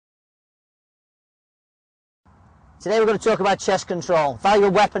Today we're going to talk about chest control,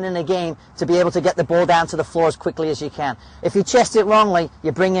 valuable weapon in the game to be able to get the ball down to the floor as quickly as you can. If you chest it wrongly,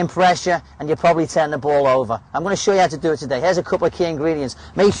 you bring in pressure and you probably turn the ball over. I'm going to show you how to do it today. Here's a couple of key ingredients.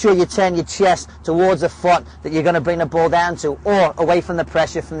 Make sure you turn your chest towards the foot that you're going to bring the ball down to, or away from the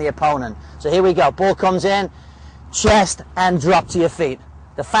pressure from the opponent. So here we go. Ball comes in, chest and drop to your feet.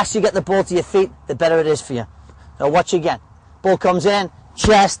 The faster you get the ball to your feet, the better it is for you. So watch again. Ball comes in,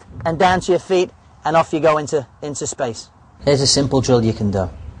 chest and down to your feet, and off you go into space. Here's a simple drill you can do.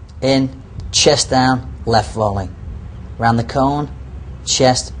 In, chest down, left volley. Round the cone,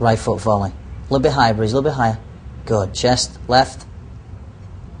 chest, right foot volley. A little bit higher, Breeze, a little bit higher. Good. Chest left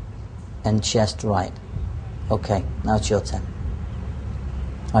and chest right. Okay, now it's your turn.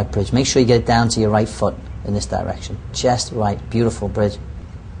 All right, Bridge, make sure you get it down to your right foot in this direction. Chest right, beautiful, Bridge.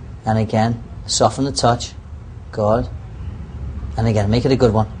 And again, soften the touch. Good. And again, make it a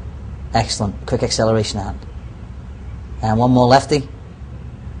good one. Excellent. Quick acceleration out. And one more lefty.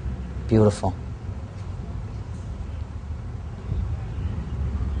 Beautiful.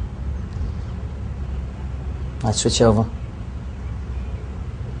 Let's switch over.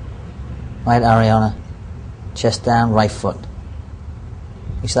 Right, Ariana. Chest down, right foot.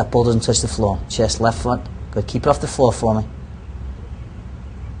 Make sure that ball doesn't touch the floor. Chest, left foot. Good. Keep it off the floor for me.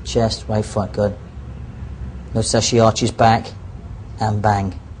 Chest, right foot. Good. Notice how she arches back. And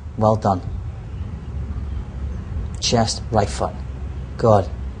bang. Well done. Chest, right foot. Good.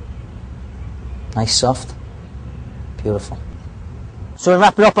 Nice soft. Beautiful. So we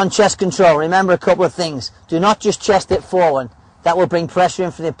wrap it up on chest control. Remember a couple of things. Do not just chest it forward. That will bring pressure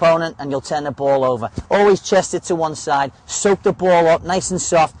in for the opponent and you'll turn the ball over. Always chest it to one side. Soak the ball up nice and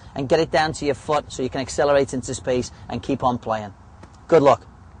soft and get it down to your foot so you can accelerate into space and keep on playing. Good luck.